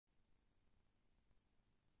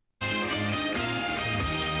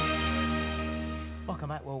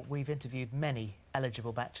format. Well, we've interviewed many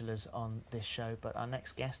eligible bachelors on this show, but our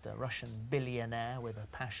next guest, a Russian billionaire with a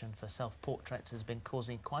passion for self-portraits, has been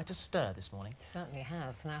causing quite a stir this morning. Certainly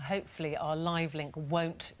has. Now, hopefully our live link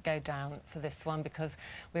won't go down for this one, because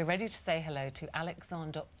we're ready to say hello to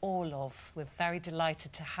Aleksandr Orlov. We're very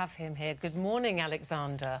delighted to have him here. Good morning,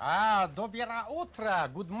 Aleksandr. Доброе утро.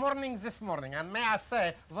 Good morning this morning. And may I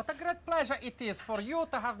say, what a great pleasure it is for you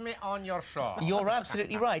to have me on your show. You're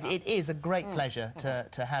absolutely right. It is a great pleasure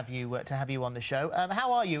to have you on the show.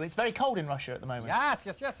 How are you? It's very cold in Russia at the moment. Yes.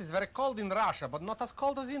 It's very cold in Russia, but not as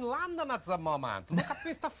cold as in London at the moment. Look at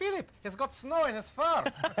Mr. Philip. He's got snow in his fur.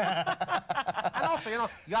 And also, you know,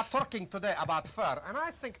 you are talking today about fur, and I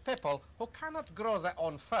think people who cannot grow their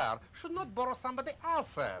own fur should not borrow somebody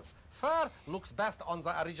else's. Fur looks best on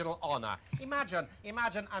the original owner. Imagine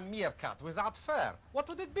a meerkat without fur. What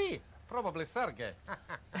would it be? Probably Sergei.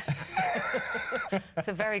 It's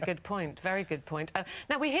a very good point, very good point.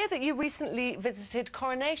 Now, we hear that you recently visited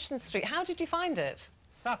Coronation Street. How did you find it?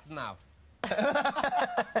 Sat-nav.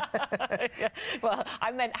 Yeah. Well,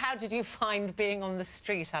 I meant, how did you find being on the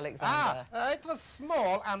street, Aleksandr? It was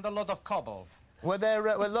small and a lot of cobbles. Were there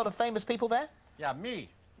were a lot of famous people there? Yeah, me.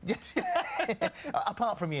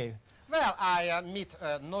 Apart from you? Well, I meet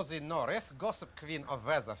Nosy Norris, gossip queen of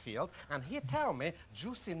Weatherfield, and he tell me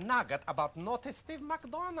juicy nugget about naughty Steve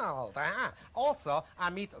McDonald. Also, I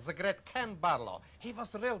meet the great Ken Barlow. He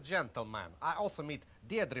was a real gentleman. I also meet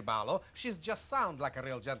Deirdre Barlow. She's just sound like a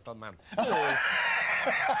real gentleman. Oh,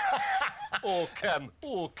 oh Ken,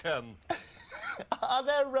 oh Ken.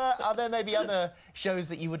 Are there maybe other shows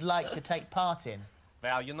that you would like to take part in?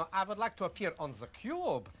 Well, you know, I would like to appear on the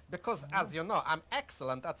Cube, because, as you know, I'm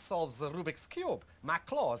excellent at solve the Rubik's Cube. My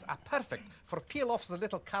claws are perfect for peel off the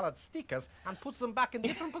little colored stickers and put them back in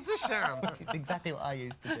different positions. It's exactly what I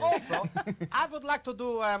used to do. Also, I would like to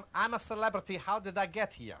do I'm a Celebrity, How Did I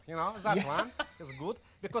Get Here? You know, that one is good,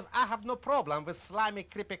 because I have no problem with slimy,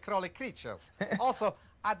 creepy, crawly creatures. Also,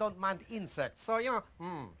 I don't mind insects, so, you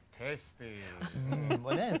know, tasty.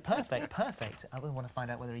 Well, yeah, perfect. I will want to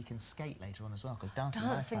find out whether he can skate later on as well, because dancing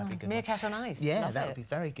on ice might be good. Meerkat on ice. Yeah, that would be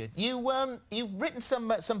very good. You've written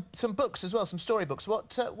some books as well, some storybooks.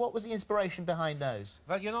 What was the inspiration behind those?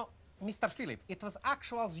 Well, you know, Mr. Philip, it was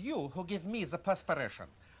actually you who gave me the perspiration.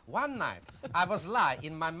 One night, I was lying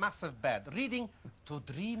in my massive bed reading To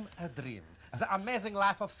Dream a Dream, The Amazing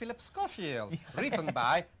Life of Philip Schofield, written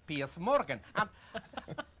by P.S. Morgan. And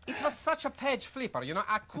it was such a page flipper, you know,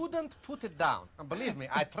 I couldn't put it down. And believe me,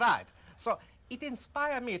 I tried. So it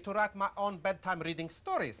inspired me to write my own bedtime reading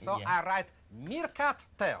stories. So I write Meerkat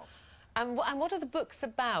Tales. And what are the books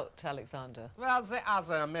about, Aleksandr? Well, they are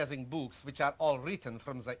the amazing books which are all written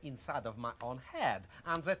from the inside of my own head.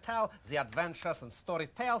 And they tell the adventures and story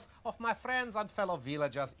tales of my friends and fellow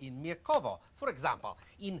villagers in Mirkovo. For example,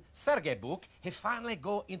 in Sergei's book, he finally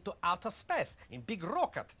go into outer space in big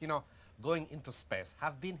rocket, you know. Going into space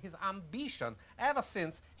have been his ambition ever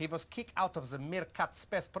since he was kicked out of the Meerkat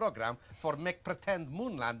space program for make pretend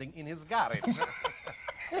moon landing in his garage.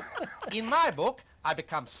 In my book, I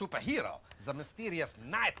become superhero, the mysterious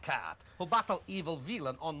Night Cat, who battle evil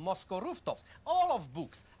villain on Moscow rooftops. All of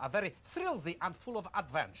books are very thrilly and full of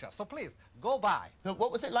adventure, so please, go buy. So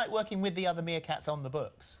what was it like working with the other meerkats on the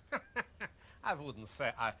books? I wouldn't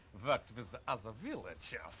say I worked with the other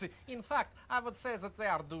villagers. In fact, I would say that they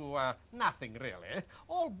are do nothing really.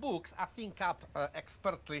 All books are think up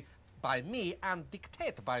expertly by me and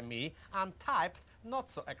dictated by me and typed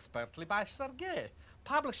not so expertly by Sergei.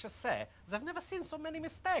 Publishers say they've never seen so many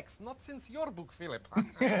mistakes, not since your book, Philip.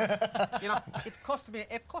 You know, it cost me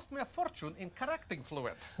a fortune in correcting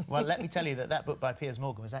fluid. Well, let me tell you that book by Piers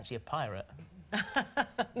Morgan was actually a pirate.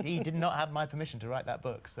 He did not have my permission to write that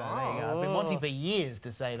book, so there you go. I've been wanting for years to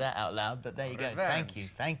say that out loud, but there you go.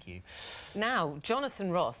 Thank you. Now,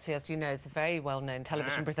 Jonathan Ross, who, as you know, is a very well-known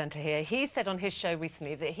television presenter here, he said on his show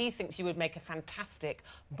recently that he thinks you would make a fantastic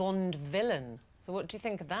Bond villain. So what do you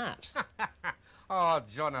think of that? Oh,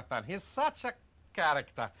 Jonathan, he's such a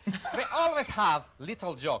character. We always have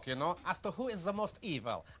little joke, you know, as to who is the most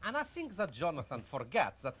evil. And I think that Jonathan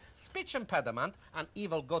forgets that speech impediment and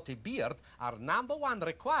evil goatee beard are #1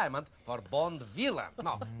 requirement for Bond villain.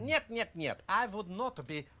 No, niet. I would not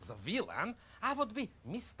be the villain. I would be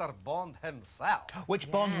Mr. Bond himself.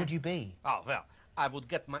 Which Bond would you be? Oh, well, I would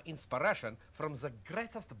get my inspiration from the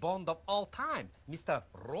greatest Bond of all time, Mr.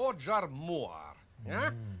 Roger Moore.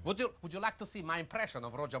 Yeah? Would you like to see my impression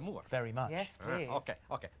of Roger Moore? Very much. Yes, please.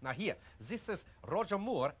 Okay. Now here, this is Roger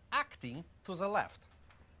Moore acting to the left.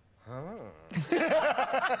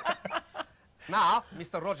 Now,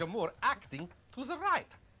 Mr. Roger Moore acting to the right.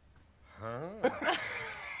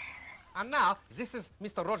 And now, this is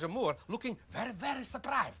Mr. Roger Moore looking very, very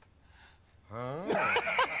surprised.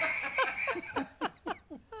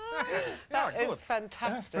 That good. is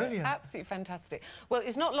fantastic. That's brilliant. Absolutely fantastic. Well,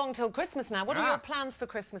 it's not long till Christmas now. What are your plans for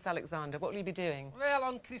Christmas, Alexander? What will you be doing? Well,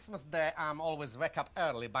 on Christmas Day, I'm always wake up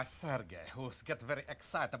early by Sergey, who get very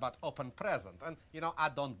excited about open present. And, you know, I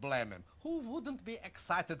don't blame him. Who wouldn't be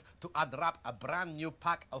excited to unwrap a brand new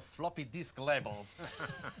pack of floppy disk labels?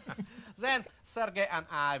 Then Sergey and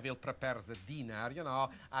I will prepare the dinner, you know.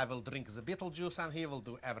 I will drink the Beetlejuice and he will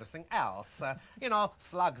do everything else. You know,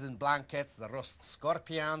 slugs in blankets, the roast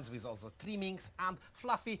scorpions with all the trimmings, and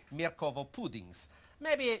fluffy Mirkovo puddings.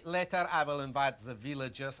 Maybe later I will invite the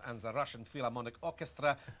villagers and the Russian Philharmonic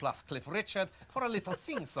Orchestra plus Cliff Richard for a little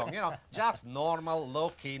sing-song, you know, just normal,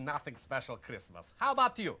 low-key, nothing special Christmas. How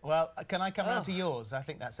about you? Well, can I come round to yours? I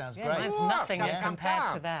think that sounds Yeah, great. mine's nothing Come,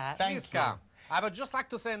 compared to that. Please come. I would just like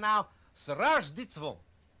to say now, Sraždictvom.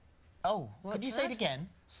 Oh, could What's you say it that? again?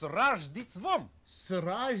 Sraždictvom.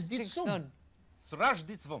 Sraždictvom.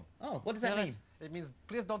 Sraždictvom. Oh, what does that mean? It means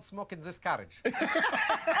please don't smoke in this carriage.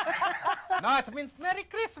 No, it means Merry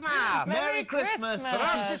Christmas. Merry Christmas.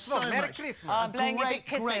 Christmas. So Merry much. Christmas. I'm blowing you big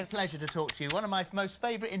kisses. Great pleasure to talk to you. One of my most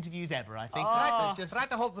favourite interviews ever, I think. Oh. So just Try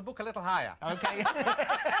to hold the book a little higher. okay.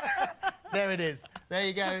 There it is. There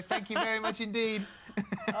you go. Thank you very much indeed.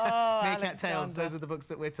 Oh, Meerkat Tales. Alexander. Those are the books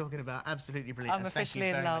that we're talking about. Absolutely brilliant. I'm And thank you officially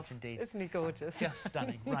in very love. much indeed. Isn't he gorgeous? Just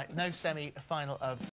stunning. Right, no semi-final of